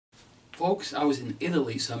Folks, I was in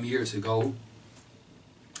Italy some years ago,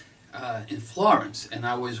 in Florence, and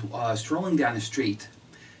I was strolling down the street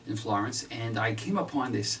in Florence, and I came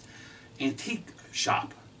upon this antique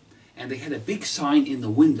shop, and they had a big sign in the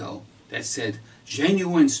window that said,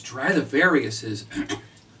 "Genuine Stradivariuses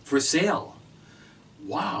for sale."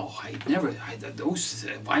 Wow, those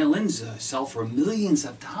violins sell for millions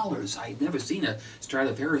of dollars. I'd never seen a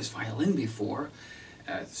Stradivarius violin before,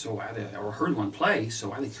 or heard one play,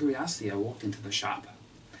 so out of curiosity I walked into the shop.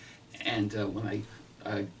 And when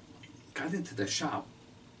I got into the shop,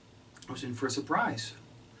 I was in for a surprise.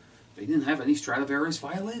 They didn't have any Stradivarius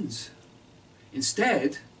violins.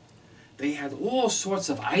 Instead, they had all sorts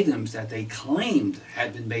of items that they claimed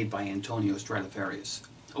had been made by Antonio Stradivarius.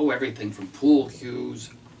 Oh, everything from pool cues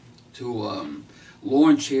to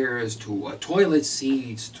lawn chairs to toilet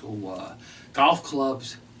seats to golf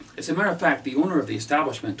clubs. As a matter of fact, the owner of the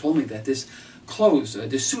establishment told me that this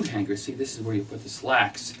this suit hanger, see, this is where you put the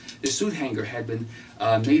slacks. This suit hanger had been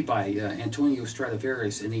made by Antonio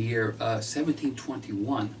Stradivarius in the year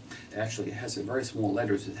 1721. Actually, it has very small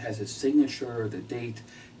letters. It has his signature, the date,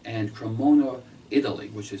 and Cremona, Italy,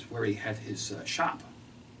 which is where he had his shop.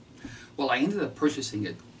 Well, I ended up purchasing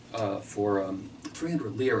it for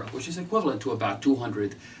 300 lira, which is equivalent to about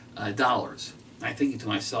 $200. I'm thinking to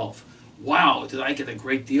myself, wow, did I get a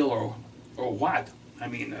great deal or what? I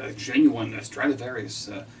mean, a genuine Stradivarius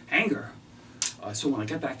hanger. So when I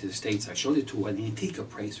got back to the States, I showed it to an antique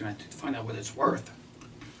appraiser to find out what it's worth.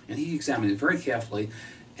 And he examined it very carefully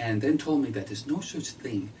and then told me that there's no such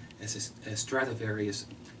thing as a Stradivarius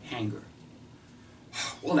hanger.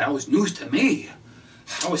 Well, that was news to me.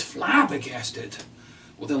 I was flabbergasted.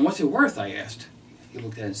 Well, then what's it worth, I asked. He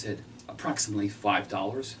looked at it and said, approximately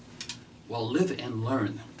 $5. Well, live and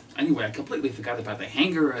learn. Anyway, I completely forgot about the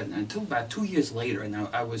hanger until about 2 years later, and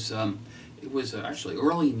it was actually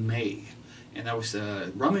early May, and I was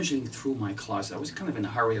rummaging through my closet. I was kind of in a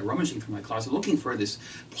hurry, rummaging through my closet, looking for this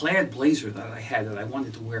plaid blazer that I had that I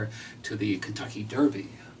wanted to wear to the Kentucky Derby.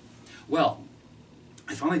 Well,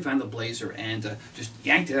 I finally found the blazer and just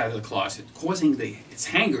yanked it out of the closet, causing its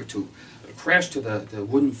hanger to crash to the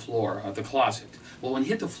wooden floor of the closet. Well, when it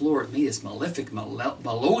hit the floor, it made this melodic,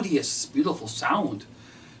 melodious, beautiful sound.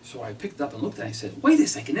 So I picked it up and looked at it and I said, wait a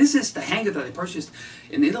second, is this the hanger that I purchased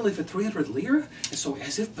in Italy for 300 lira? And so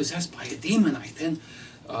as if possessed by a demon, I then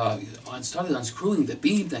started unscrewing the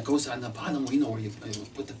beam that goes on the bottom, where you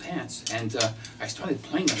put the pants. And I started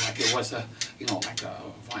playing it like it was like a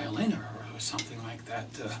violin or something like that.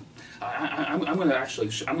 I'm going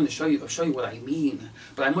to show you what I mean,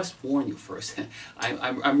 but I must warn you first.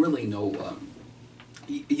 I'm really no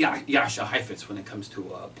Yasha Heifetz when it comes to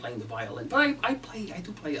playing the violin, but I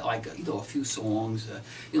do play like a few songs,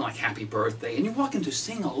 like Happy Birthday, and you're welcome to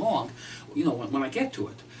sing along, when I get to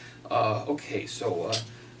it. Okay, so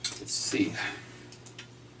let's see.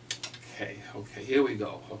 Okay, here we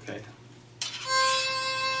go. Okay.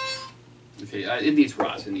 Okay, it needs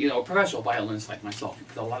rosin. Professional violinists like myself, you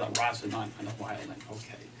put a lot of rosin on a violin.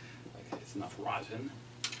 Okay, it's enough rosin.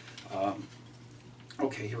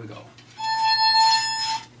 Okay, here we go.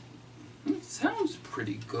 It sounds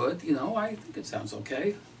pretty good, I think it sounds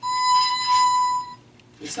okay.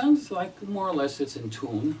 It sounds like more or less it's in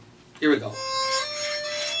tune. Here we go.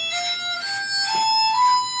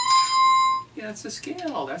 Yeah, that's the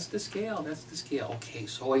scale, that's the scale. Okay,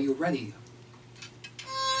 so are you ready?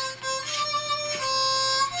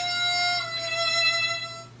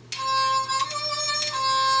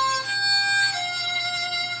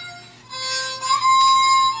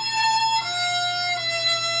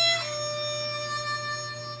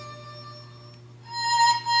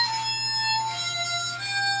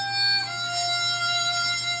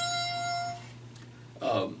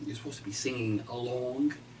 You're supposed to be singing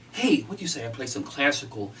along. Hey, what do you say I play some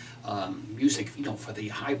classical music, for the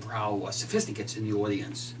highbrow sophisticates in the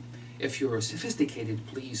audience? If you're sophisticated,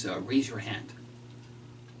 please raise your hand.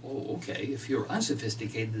 Oh, okay. If you're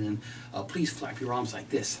unsophisticated, then please flap your arms like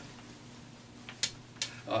this.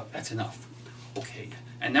 That's enough. Okay,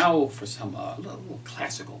 and now for some little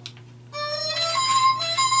classical.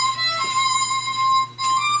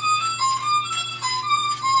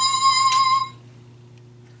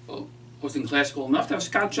 Wasn't classical enough. That was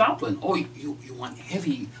Scott Joplin. Oh, you want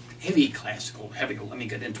heavy classical, heavy. Let me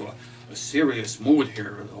get into a serious mood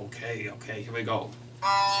here. Okay, here we go.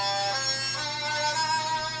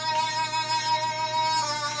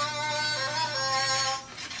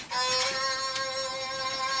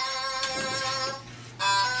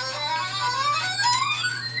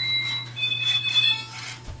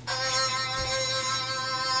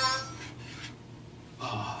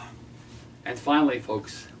 And finally,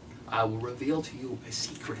 folks, I will reveal to you a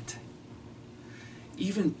secret.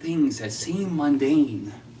 Even things that seem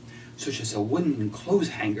mundane, such as a wooden clothes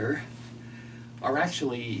hanger, are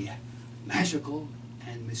actually magical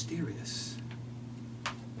and mysterious.